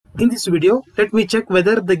In this video, let me check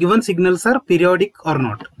whether the given signals are periodic or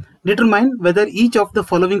not. Determine whether each of the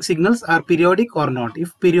following signals are periodic or not.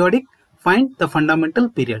 If periodic, find the fundamental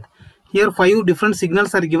period. Here 5 different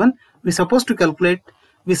signals are given. We supposed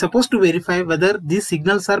to verify whether these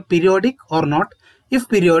signals are periodic or not. If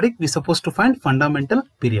periodic, we supposed to find fundamental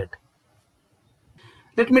period.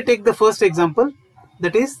 Let me take the first example,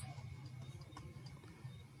 that is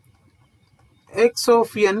x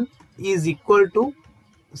of n is equal to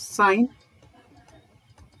sine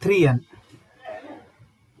 3n.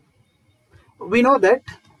 We know that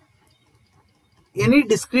any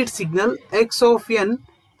discrete signal x of n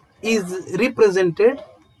is represented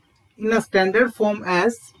in a standard form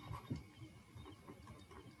as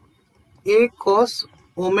a cos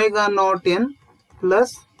omega naught n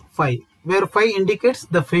plus phi, where phi indicates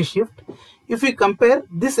the phase shift. If we compare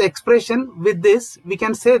this expression with this, we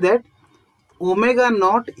can say that omega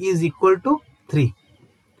naught is equal to 3.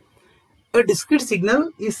 A discrete signal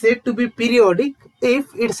is said to be periodic if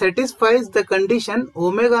it satisfies the condition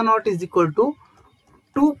omega naught is equal to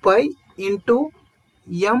 2 pi into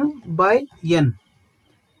m by n.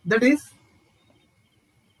 That is,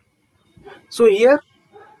 so here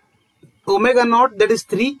omega naught, that is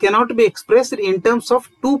 3, cannot be expressed in terms of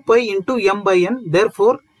 2 pi into m by n.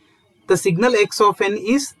 Therefore, the signal x of n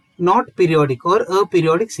is not periodic or a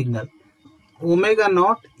periodic signal. Omega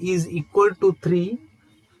naught is equal to 3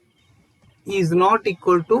 is not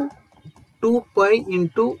equal to 2 pi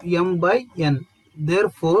into m by n.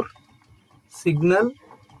 Therefore, signal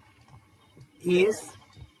is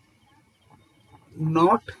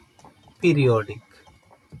not periodic.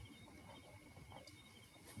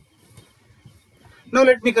 Now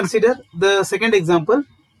let me consider the second example.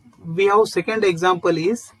 We have second example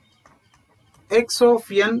is x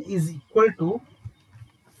of n is equal to,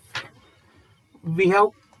 we have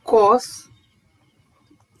cos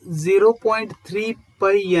 0.3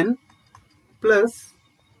 pi n plus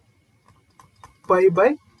pi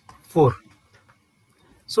by 4.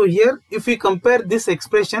 So here if we compare this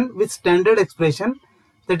expression with standard expression,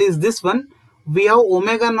 that is this one, we have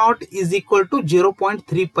omega naught is equal to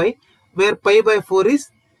 0.3 pi, where pi by 4 is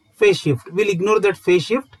phase shift. We'll ignore that phase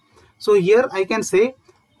shift. So here I can say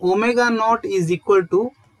omega naught is equal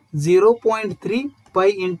to 0.3 pi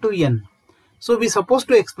into n. So we supposed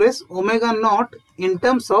to express omega naught in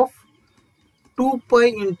terms of 2 pi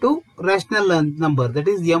into rational number, that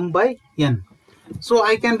is m by n. So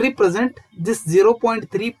I can represent this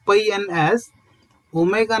 0.3 pi n as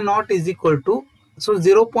omega naught is equal to, so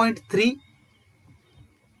 0.3,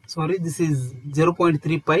 sorry, this is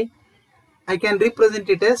 0.3 pi. I can represent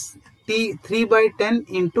it as t 3 by 10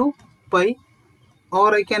 into pi,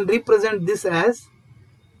 or I can represent this as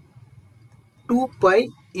 2 pi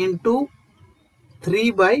into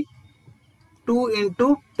 3 by 2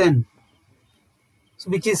 into 10,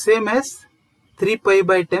 which is same as 3 pi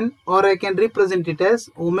by 10, or I can represent it as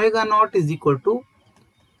omega naught is equal to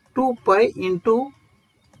 2 pi into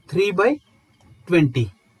 3 by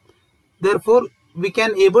 20. Therefore, we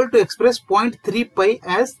can able to express 0.3 pi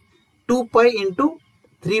as 2 pi into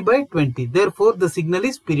 3 by 20. Therefore, the signal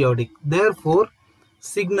is periodic. Therefore,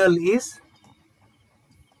 signal is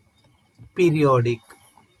periodic.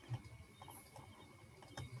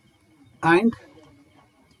 And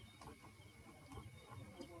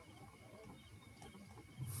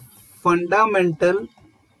fundamental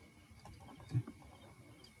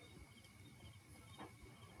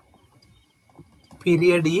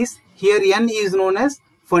period is, here n is known as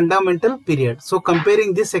fundamental period. So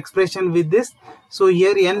comparing this expression with this, so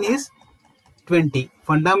here n is 20.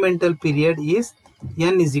 Fundamental period is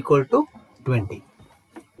n is equal to 20.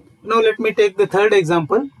 Now let me take the third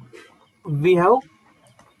example. We have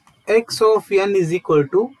x of n is equal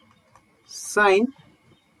to sine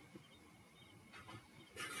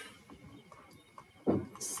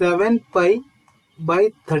 7 pi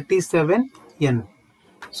by 37 n.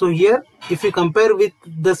 So here if we compare with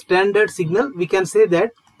the standard signal, we can say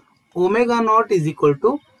that omega naught is equal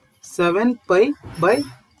to 7 pi by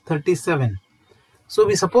 37. So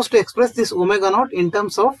we supposed to express this omega naught in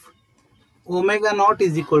terms of omega naught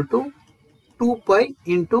is equal to 2 pi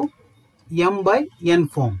into m by n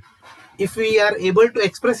form. If we are able to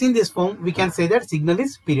express in this form, we can say that signal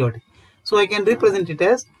is periodic. So I can represent it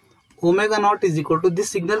as omega naught is equal to,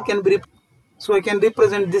 this signal can be, so I can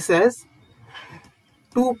represent this as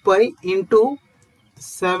 2 pi into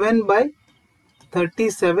 7 by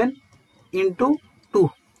 37 into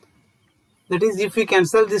 2. That is, if we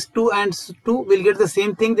cancel this 2 and 2, we'll get the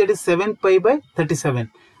same thing, that is 7 pi by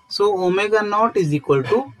 37. So omega naught is equal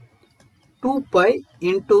to 2 pi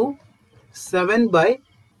into 7 by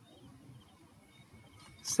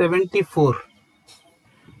 74.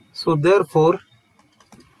 So therefore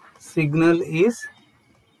signal is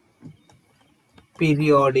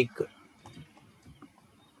periodic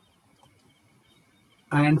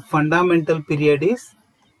and fundamental period is,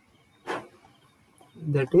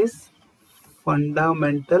 that is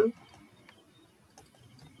fundamental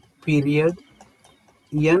period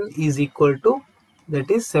n is equal to,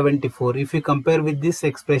 that is 74. If you compare with this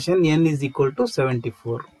expression, n is equal to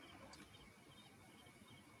 74.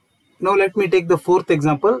 Now let me take the fourth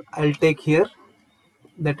example. I'll take here,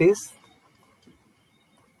 that is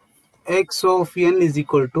x of n is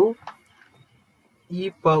equal to e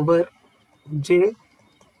power j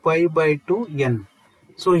pi by 2 n.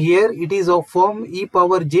 So here it is of form e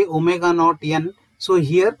power j omega naught n. So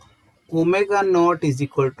here omega naught is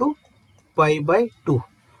equal to pi by 2.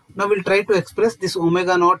 Now we'll try to express this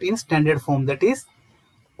omega naught in standard form, that is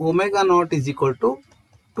omega naught is equal to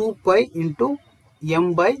 2 pi into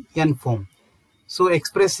m by n form. So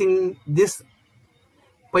expressing this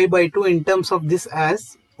pi by 2 in terms of this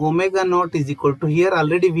as omega naught is equal to, here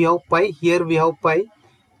already we have pi, here we have pi,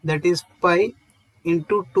 that is pi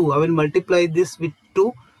into 2. I will multiply this with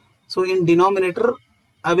 2. So in denominator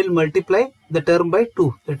I will multiply the term by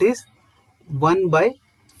 2, that is 1 by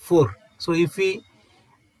 4. So if we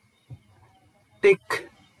take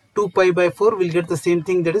 2 pi by 4, we'll get the same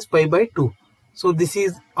thing, that is pi by 2. So this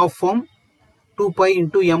is of form 2 pi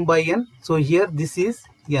into m by n. So here this is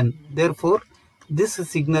n. Therefore this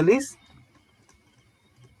signal is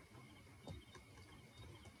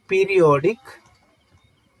periodic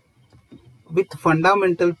with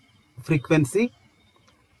fundamental frequency,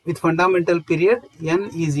 with fundamental period n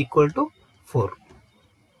is equal to 4.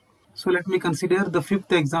 So let me consider the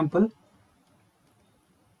fifth example,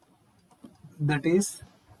 that is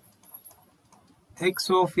x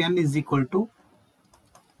of n is equal to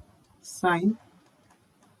sine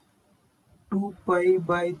 2 pi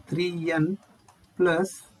by 3n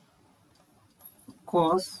plus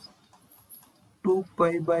cos 2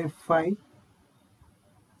 pi by 5n.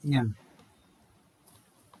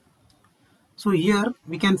 So here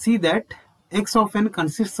we can see that x of n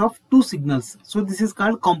consists of two signals. So this is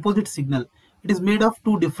called composite signal. It is made of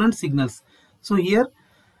two different signals. So here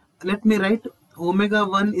let me write omega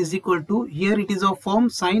 1 is equal to, here it is of form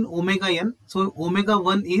sine omega n. So omega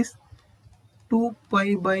 1 is 2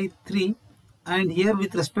 pi by 3, and here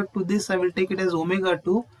with respect to this I will take it as omega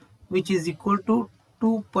 2, which is equal to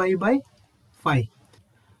 2 pi by 5.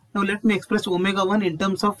 Now let me express omega 1 in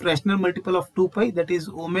terms of rational multiple of 2 pi, that is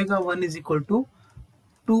omega 1 is equal to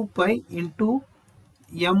 2 pi into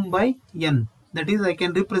m by n. That is I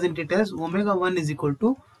can represent it as omega 1 is equal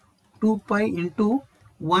to 2 pi into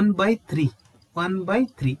 1 by 3. 1 by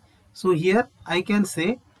 3. So here I can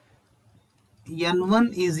say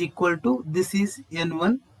n1 is equal to, this is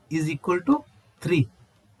n1 is equal to 3.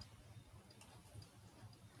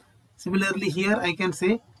 Similarly here I can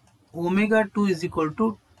say omega 2 is equal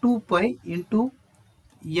to 2 pi into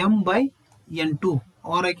m by n2,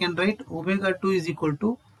 or I can write omega 2 is equal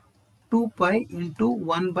to 2 pi into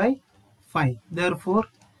 1 by 5. Therefore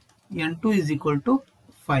n2 is equal to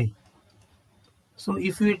 5. So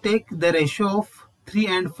if we take the ratio of 3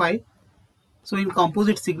 and 5, so in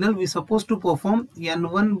composite signal we are supposed to perform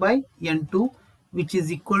n1 by n2, which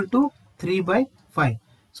is equal to 3 by 5.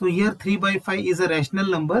 So here 3 by 5 is a rational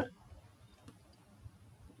number.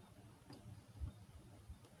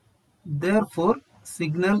 Therefore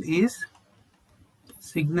signal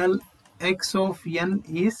x of n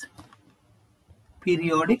is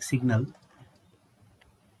periodic signal.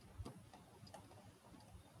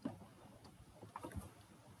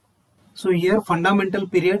 So here fundamental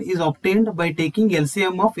period is obtained by taking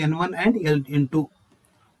LCM of n1 and n2,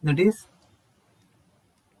 that is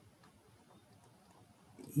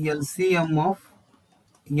LCM of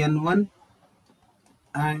n1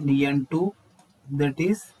 and n2, that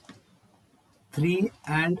is 3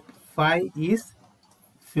 and 5 is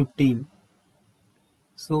 15.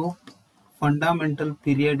 So fundamental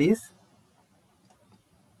period is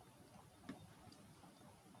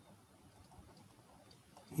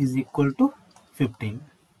equal to 15.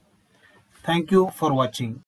 Thank you for watching.